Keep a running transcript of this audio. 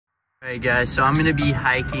Alright guys, so I'm gonna be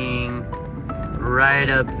hiking right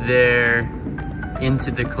up there into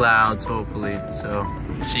the clouds, hopefully. So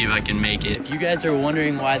let's see if I can make it. If you guys are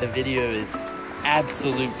wondering why the video is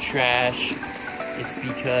absolute trash, it's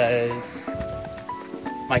because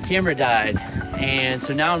my camera died. And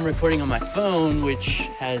so now I'm recording on my phone, which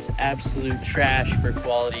has absolute trash for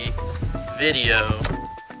quality video.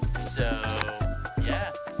 So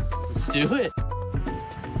yeah, let's do it.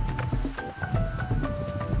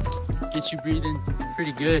 Get you breathing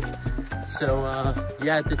pretty good. So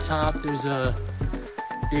yeah, at the top there's a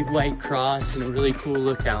big white cross and a really cool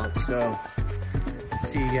lookout. So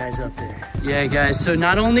see you guys up there. Yeah guys, so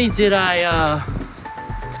not only did my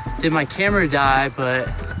camera die, but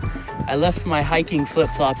I left my hiking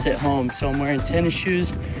flip-flops at home, so I'm wearing tennis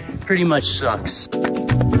shoes. Pretty much sucks.